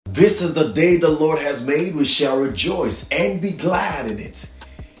This is the day the Lord has made. We shall rejoice and be glad in it.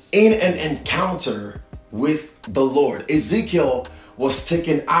 In an encounter with the Lord, Ezekiel was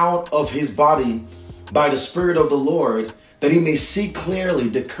taken out of his body by the Spirit of the Lord, that he may see clearly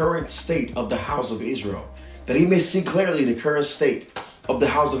the current state of the house of Israel. That he may see clearly the current state of the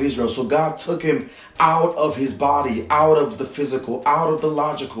house of Israel. So God took him out of his body, out of the physical, out of the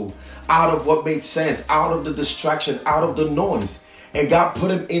logical, out of what made sense, out of the distraction, out of the noise. And God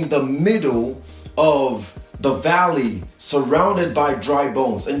put him in the middle of the valley, surrounded by dry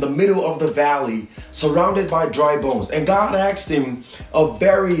bones. In the middle of the valley, surrounded by dry bones. And God asked him a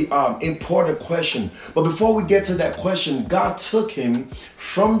very important question. But before we get to that question, God took him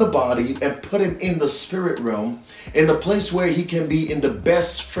from the body and put him in the spirit realm, in the place where he can be in the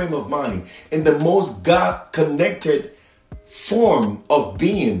best frame of mind, in the most God-connected form of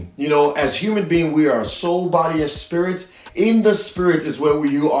being. You know, as human being, we are soul, body, and spirit. In the spirit is where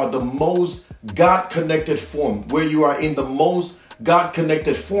you are the most God-connected form, where you are in the most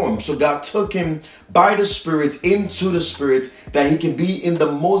God-connected form. So God took him by the Spirit into the Spirit, that he can be in the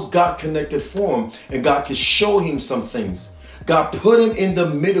most God-connected form, and God can show him some things. God put him in the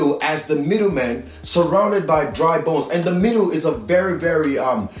middle as the middleman, surrounded by dry bones. And the middle is a very, very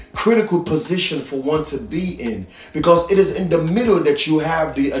critical position for one to be in, because it is in the middle that you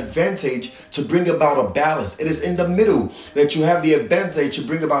have the advantage to bring about a balance. It is in the middle that you have the advantage to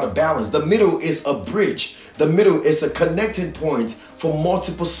bring about a balance. The middle is a bridge. The middle is a connecting point for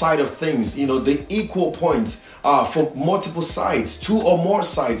multiple sides of things. You know, the equal points for multiple sides, two or more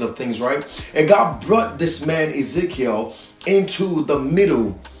sides of things, right? And God brought this man Ezekiel into the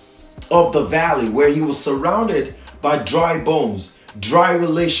middle of the valley, where he was surrounded by dry bones, dry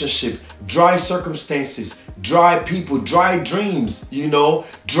relationship, dry circumstances, dry people, dry dreams, you know,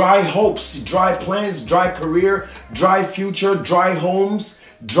 dry hopes, dry plans, dry career, dry future, dry homes,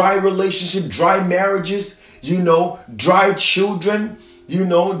 dry relationship, dry marriages, you know, dry children, you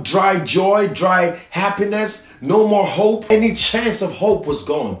know, dry joy, dry happiness, no more hope. Any chance of hope was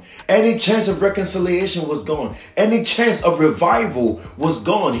gone. Any chance of reconciliation was gone. Any chance of revival was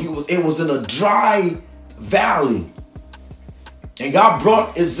gone. It was in a dry valley. And God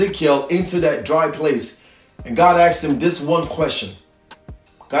brought Ezekiel into that dry place. And God asked him this one question.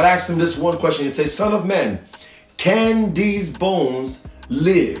 He says, "Son of man, can these bones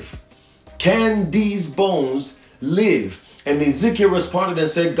live? Can these bones live?" And Ezekiel responded and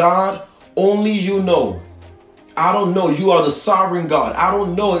said, "God, only you know. I don't know. You are the sovereign God. I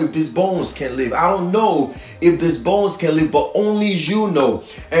don't know if these bones can live. I don't know if these bones can live, but only you know."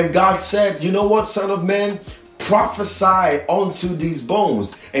 And God said, "You know what, son of man? Prophesy unto these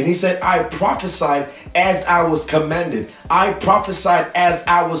bones." And he said, "I prophesied as I was commanded." I prophesied as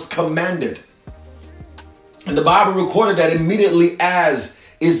I was commanded. And the Bible recorded that immediately as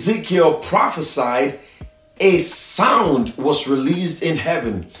Ezekiel prophesied, a sound was released in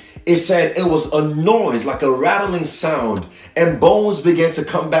heaven. It said it was a noise, like a rattling sound, and bones began to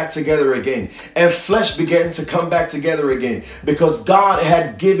come back together again, and flesh began to come back together again, because God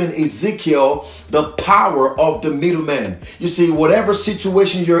had given Ezekiel the power of the middleman. You see, whatever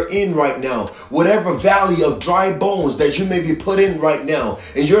situation you're in right now, whatever valley of dry bones that you may be put in right now,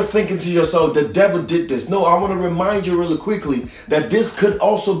 and you're thinking to yourself, the devil did this. No, I want to remind you really quickly that this could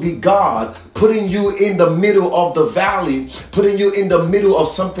also be God putting you in the middle of the valley, putting you in the middle of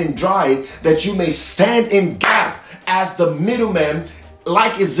something dry, that you may stand in gap as the middleman,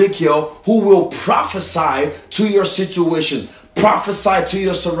 like Ezekiel, who will prophesy to your situations, prophesy to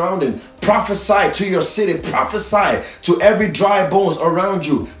your surrounding, prophesy to your city, prophesy to every dry bones around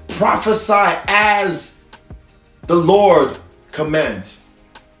you, prophesy as the Lord commands.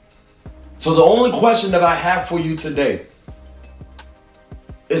 So the only question that I have for you today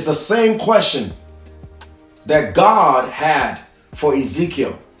is the same question that God had for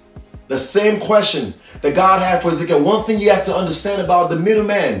Ezekiel. The same question that God had for Ezekiel. One thing you have to understand about the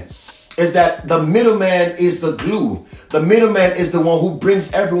middleman is that the middleman is the glue. The middleman is the one who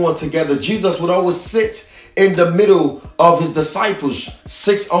brings everyone together. Jesus would always sit in the middle of his disciples,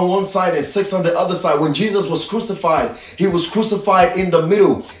 6 on one side and 6 on the other side. When Jesus was crucified, he was crucified in the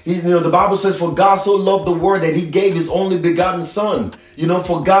middle. The Bible says, "For God so loved the world that he gave his only begotten son."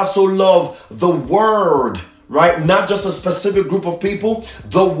 For God so loved the word, right? Not just a specific group of people,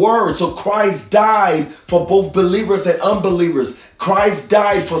 the word. So Christ died for both believers and unbelievers. Christ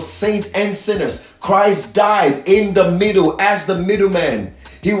died for saints and sinners. Christ died in the middle as the middleman.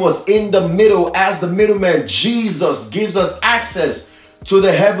 He was in the middle as the middleman. Jesus gives us access to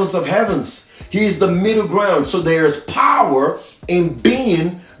the heavens of heavens. He is the middle ground. So there is power in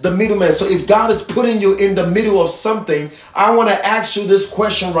being the middleman. So if God is putting you in the middle of something, I want to ask you this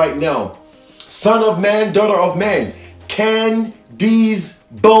question right now. Son of man, daughter of man, can these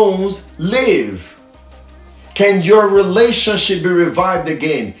bones live? Can your relationship be revived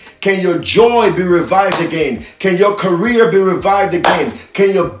again? Can your joy be revived again? Can your career be revived again?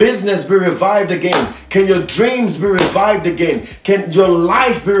 Can your business be revived again? Can your dreams be revived again? Can your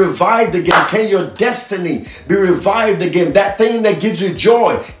life be revived again? Can your destiny be revived again? That thing that gives you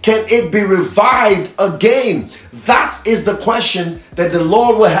joy, can it be revived again? That is the question that the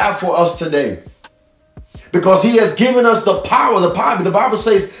Lord will have for us today. Because he has given us the power. The Bible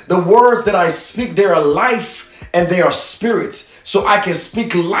says, the words that I speak, they are life and they are spirit. So I can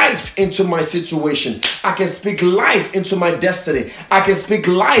speak life into my situation. I can speak life into my destiny. I can speak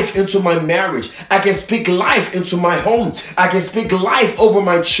life into my marriage. I can speak life into my home. I can speak life over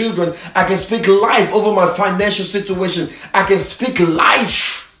my children. I can speak life over my financial situation. I can speak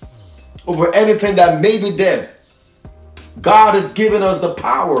life over anything that may be dead. God has given us the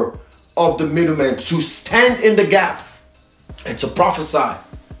power of the middleman to stand in the gap and to prophesy.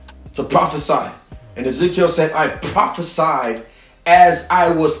 And Ezekiel said, I prophesied as I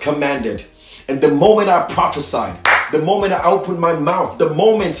was commanded. And the moment I prophesied, the moment I opened my mouth, the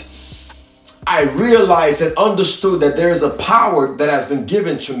moment I realized and understood that there is a power that has been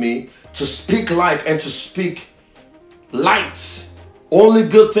given to me to speak life and to speak light, only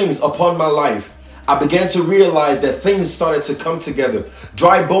good things upon my life, I began to realize that things started to come together.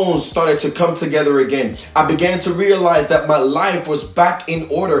 Dry bones started to come together again. I began to realize that my life was back in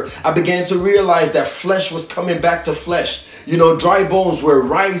order. I began to realize that flesh was coming back to flesh. Dry bones were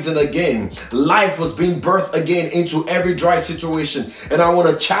rising again. Life was being birthed again into every dry situation. And I want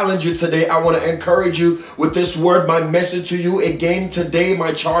to challenge you today. I want to encourage you with this word. My message to you again today,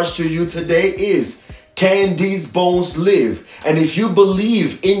 my charge to you today is, can these bones live? And if you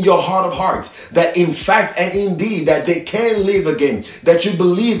believe in your heart of hearts that in fact and indeed that they can live again, that you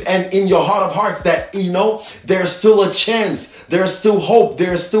believe and in your heart of hearts that, there's still a chance, there's still hope,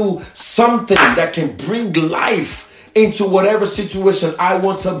 there's still something that can bring life into whatever situation, I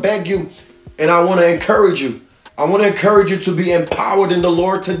want to beg you and I want to encourage you. I want to encourage you to be empowered in the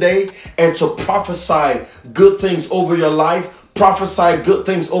Lord today and to prophesy good things over your life. Prophesy good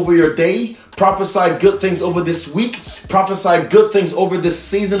things over your day. Prophesy good things over this week. Prophesy good things over this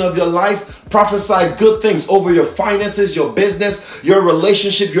season of your life. Prophesy good things over your finances, your business, your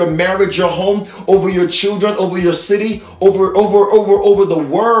relationship, your marriage, your home, over your children, over your city, over the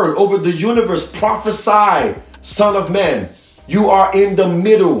world, over the universe. Prophesy, son of man. You are in the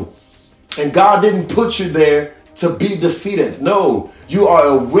middle, and God didn't put you there to be defeated. No, you are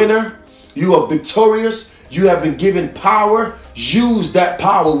a winner. You are victorious. You have been given power. Use that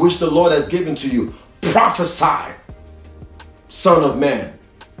power which the Lord has given to you. Prophesy, son of man.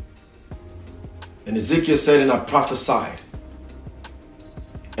 And Ezekiel said, and I prophesied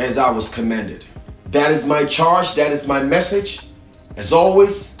as I was commanded. That is my charge. That is my message. As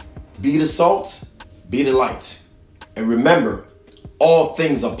always, be the salt, be the light. And remember, all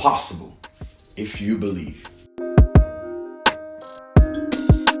things are possible if you believe.